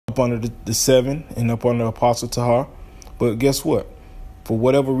up under the seven and up under Apostle Tahar. But guess what? For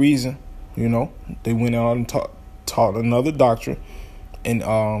whatever reason, they went out and taught another doctrine, and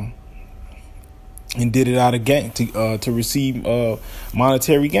did it out of gain to receive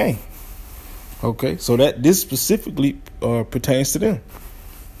monetary gain. Okay, so that this specifically pertains to them.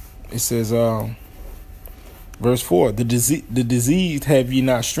 It says, verse 4: the disease have ye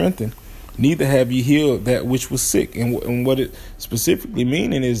not strengthened, neither have ye healed that which was sick. And what it specifically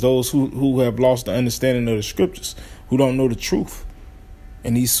meaning is those who have lost the understanding of the scriptures, who don't know the truth.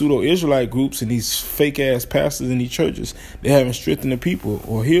 And these pseudo-Israelite groups and these fake-ass pastors in these churches, they haven't strengthened the people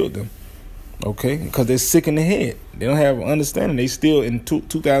or healed them. Okay, because they're sick in the head. They don't have understanding. They still in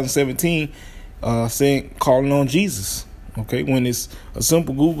 2017 calling on Jesus. Okay, when it's a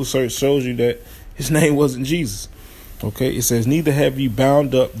simple Google search shows you that his name wasn't Jesus. Okay, it says, neither have you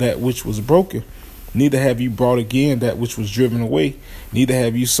bound up that which was broken, neither have you brought again that which was driven away, neither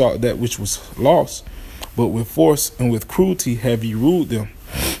have you sought that which was lost, but with force and with cruelty have you ruled them.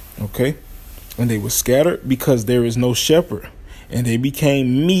 Okay, and they were scattered because there is no shepherd, and they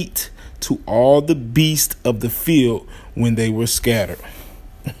became meat to all the beasts of the field when they were scattered.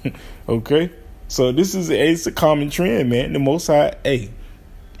 Okay, so this is it's a common trend, man. The Most High, he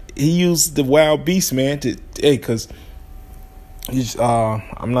used the wild beast, man, because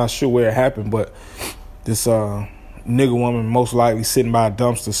I'm not sure where it happened, but this nigger woman most likely sitting by a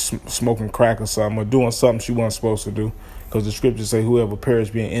dumpster smoking crack or something, or doing something she wasn't supposed to do, because the scriptures say whoever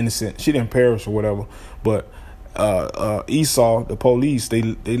perished being innocent. She didn't perish or whatever, but Esau, the police, they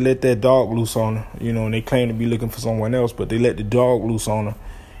let that dog loose on her, and they claim to be looking for someone else, but they let the dog loose on her,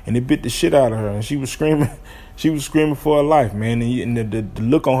 and they bit the shit out of her, and she was screaming for her life, man. And the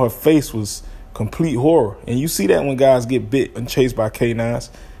look on her face was complete horror. And you see that when guys get bit and chased by canines,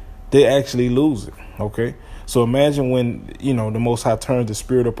 they actually lose it. Okay, so imagine when the Most High turns the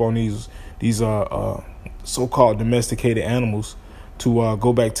spirit up on these so-called domesticated animals to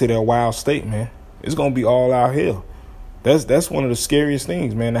go back to their wild state, man. It's gonna be all out hell. That's one of the scariest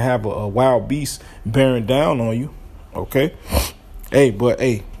things, man, to have a wild beast bearing down on you. Okay, but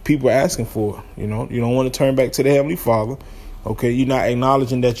people are asking for it. You don't want to turn back to the Heavenly Father. Okay, you're not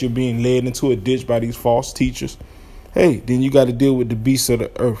acknowledging that you're being led into a ditch by these false teachers. Then you got to deal with the beasts of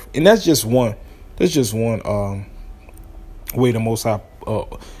the earth, and that's just one. That's just one way the Most High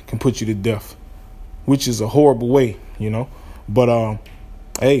can put you to death, which is a horrible way, But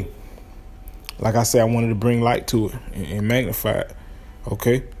like I said, I wanted to bring light to it and magnify it.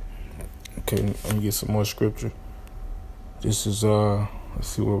 Okay, let me get some more scripture. This is let's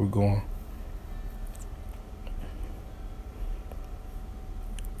see where we're going.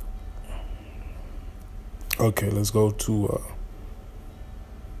 Okay, let's go to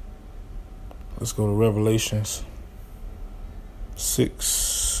Revelations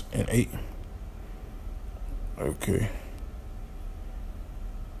 6 and 8. Okay.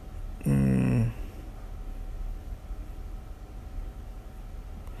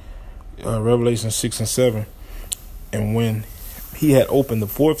 Revelation 6 and 7. And when he had opened the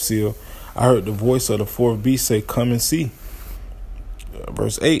fourth seal, I heard the voice of the fourth beast say, "Come and see."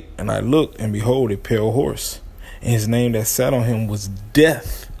 Verse 8, and I looked, and behold, a pale horse, and his name that sat on him was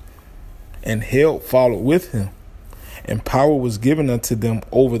Death, and hell followed with him. And power was given unto them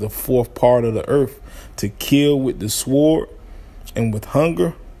over the fourth part of the earth, to kill with the sword, and with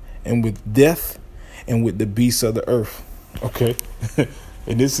hunger, and with death, and with the beasts of the earth. Okay.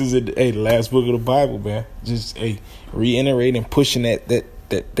 And this is the last book of the Bible, man. Just reiterating, pushing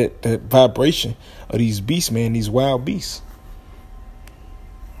that vibration of these beasts, man, these wild beasts.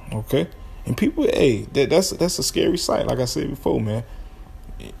 Okay, and people, that's a scary sight, like I said before, man.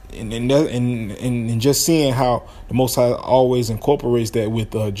 And just seeing how the Most High always incorporates that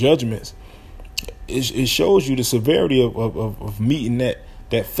with judgments, it shows you the severity of meeting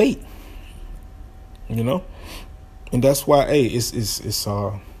that fate. And that's why, it's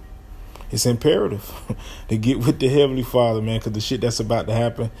imperative to get with the Heavenly Father, man, because the shit that's about to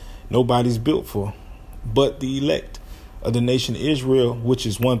happen, nobody's built for, but the elect of the nation of Israel, which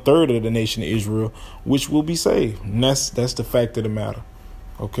is 1/3 of the nation of Israel, which will be saved. And that's the fact of the matter.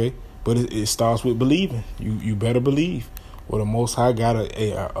 Okay, but it starts with believing. You better believe. Well, the Most High got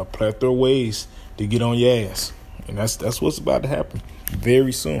a plethora of ways to get on your ass, and that's what's about to happen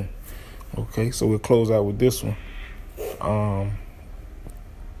very soon. Okay, so we'll close out with this one.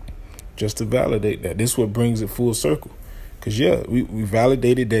 Just to validate that. This is what brings it full circle. Because, we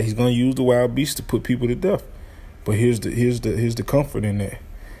validated that he's going to use the wild beast to put people to death. But here's the comfort in that.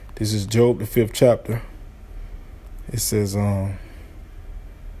 This is Job, the 5th chapter. It says,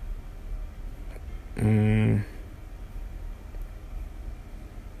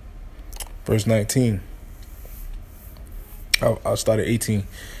 Verse 19. I'll start at 18.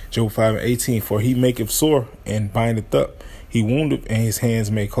 Job 5:18. For he maketh sore and bindeth up. He wounded and his hands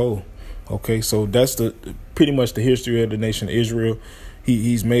make whole. Okay, so that's pretty much the history of the nation of Israel.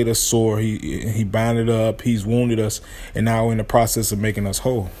 He's made us sore. He binded up. He's wounded us, and now in the process of making us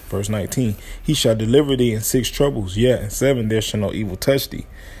whole. Verse 19. He shall deliver thee in 6 troubles. Yeah, in 7 there shall no evil touch thee.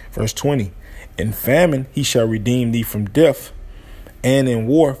 Verse 20. In famine he shall redeem thee from death, and in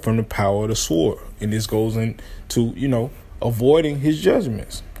war from the power of the sword. And this goes into, avoiding his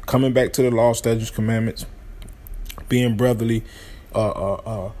judgments, coming back to the law, statutes, commandments, being brotherly,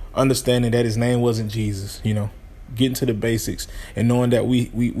 understanding that his name wasn't Jesus, getting to the basics and knowing that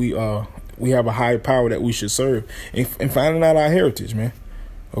we have a higher power that we should serve, and finding out our heritage, man.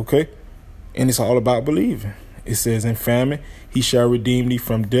 Okay. And it's all about believing. It says, in famine he shall redeem thee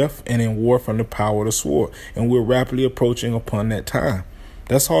from death, and in war from the power of the sword. And we're rapidly approaching upon that time.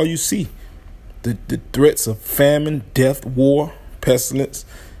 That's all you see. The threats of famine, death, war, pestilence,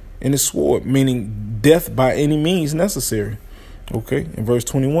 and the sword, meaning death by any means necessary. Okay, in verse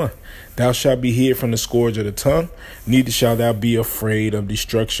 21, thou shalt be hid from the scourge of the tongue, neither shalt thou be afraid of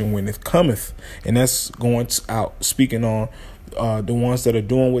destruction when it cometh. And that's going out, speaking on the ones that are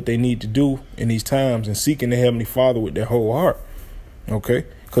doing what they need to do in these times and seeking the Heavenly Father with their whole heart. Okay,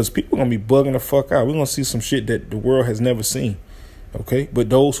 because people are going to be bugging the fuck out. We're going to see some shit that the world has never seen. Okay, but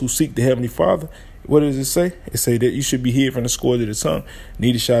those who seek the Heavenly Father, what does it say? It say that you should be hid from the scourge of the tongue,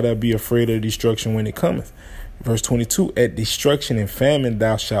 neither shalt thou be afraid of destruction when it cometh. Verse 22, at destruction and famine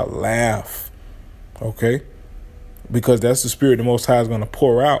thou shalt laugh. Okay, because that's the spirit the Most High is going to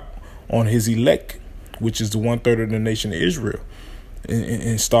pour out on his elect, which is the 1/3 of the nation of Israel,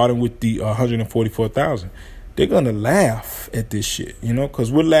 and starting with the 144,000. They're going to laugh at this shit,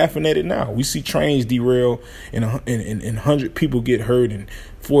 because we're laughing at it now. We see trains derail and 100 people get hurt and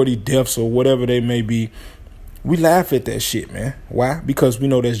 40 deaths or whatever they may be. We laugh at that shit, man. Why? Because we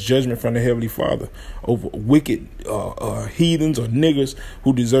know there's judgment from the Heavenly Father over wicked heathens or niggers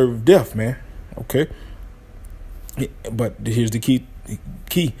who deserve death, man. Okay? But here's the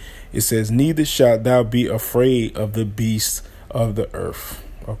key. It says, neither shalt thou be afraid of the beasts of the earth.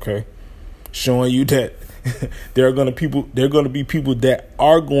 Okay? Showing you that there are going to be people that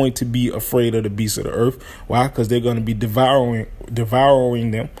are going to be afraid of the beasts of the earth. Why? Because they're going to be devouring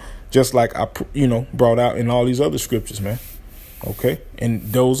them, just like I brought out in all these other scriptures, man. Okay, and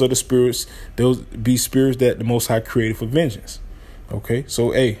those are the spirits. Those be spirits that the Most High created for vengeance. Okay, so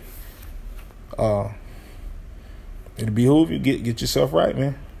hey, it'll behoove you get yourself right,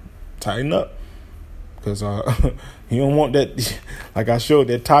 man. Tighten up. Because you don't want that, like I showed,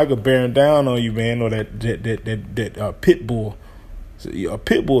 that tiger bearing down on you, man, or that pit bull. So a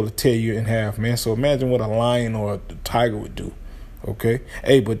pit bull will tear you in half, man. So imagine what a lion or a tiger would do. Okay?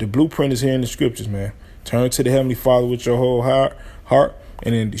 Hey, but the blueprint is here in the scriptures, man. Turn to the Heavenly Father with your whole heart,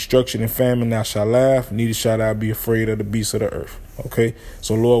 and in destruction and famine thou shalt laugh, neither shalt thou be afraid of the beasts of the earth. Okay?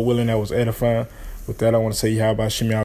 So Lord willing, that was edifying. With that, I want to say, Yahweh Shem